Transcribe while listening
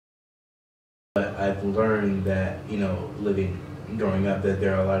But I've learned that, growing up, that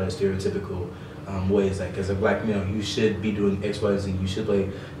there are a lot of stereotypical ways. Like, as a black male, you should be doing X, Y, Z. You should play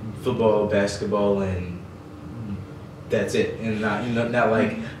football, basketball, and that's it. And not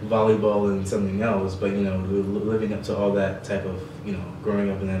like volleyball and something else. But living up to all that type of growing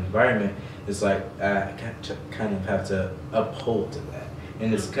up in that environment, it's like I kind of have to uphold to that.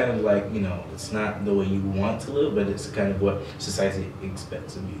 And it's kind of like, it's not the way you want to live, but it's kind of what society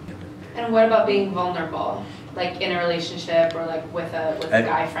expects of you. And what about being vulnerable, like in a relationship or like with a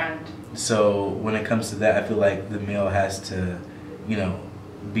guy friend? So when it comes to that, I feel like the male has to,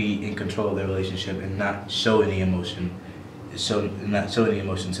 be in control of their relationship and not show any emotion, not show any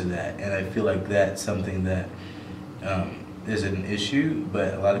emotion to that. And I feel like that's something that is an issue,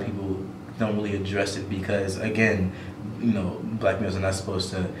 but a lot of people don't really address it because, again, black males are not supposed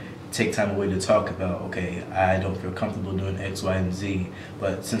to take time away to talk about, okay, I don't feel comfortable doing X, Y, and Z,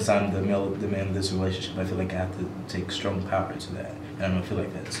 but since I'm the man of this relationship, I feel like I have to take strong power to that, and I don't feel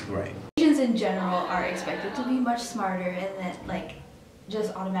like that's right. Asians in general are expected to be much smarter and that like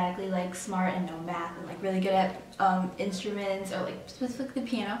just automatically like smart and know math and like really good at instruments or like specifically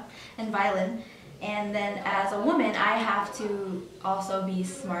piano and violin, and then as a woman I have to also be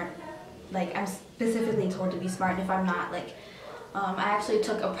smart. Like I'm specifically told to be smart, and if I'm not, like I actually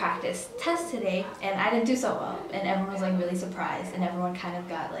took a practice test today and I didn't do so well, and everyone was like really surprised, and everyone kind of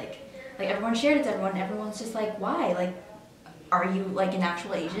got like everyone shared it to everyone, and everyone's just like, why? Like, are you like an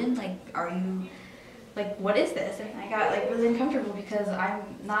actual Asian? Like, are you, like, what is this? And I got like really uncomfortable because I'm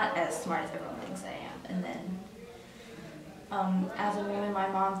not as smart as everyone thinks I am. And then as a woman, my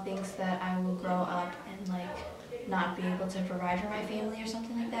mom thinks that I will grow up and like not be able to provide for my family or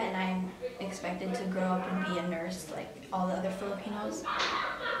something like that, and I'm expected to grow up and be a nurse like all the other Filipinos.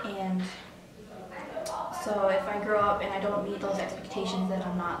 And so if I grow up and I don't meet those expectations, then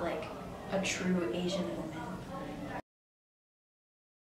I'm not like a true Asian woman.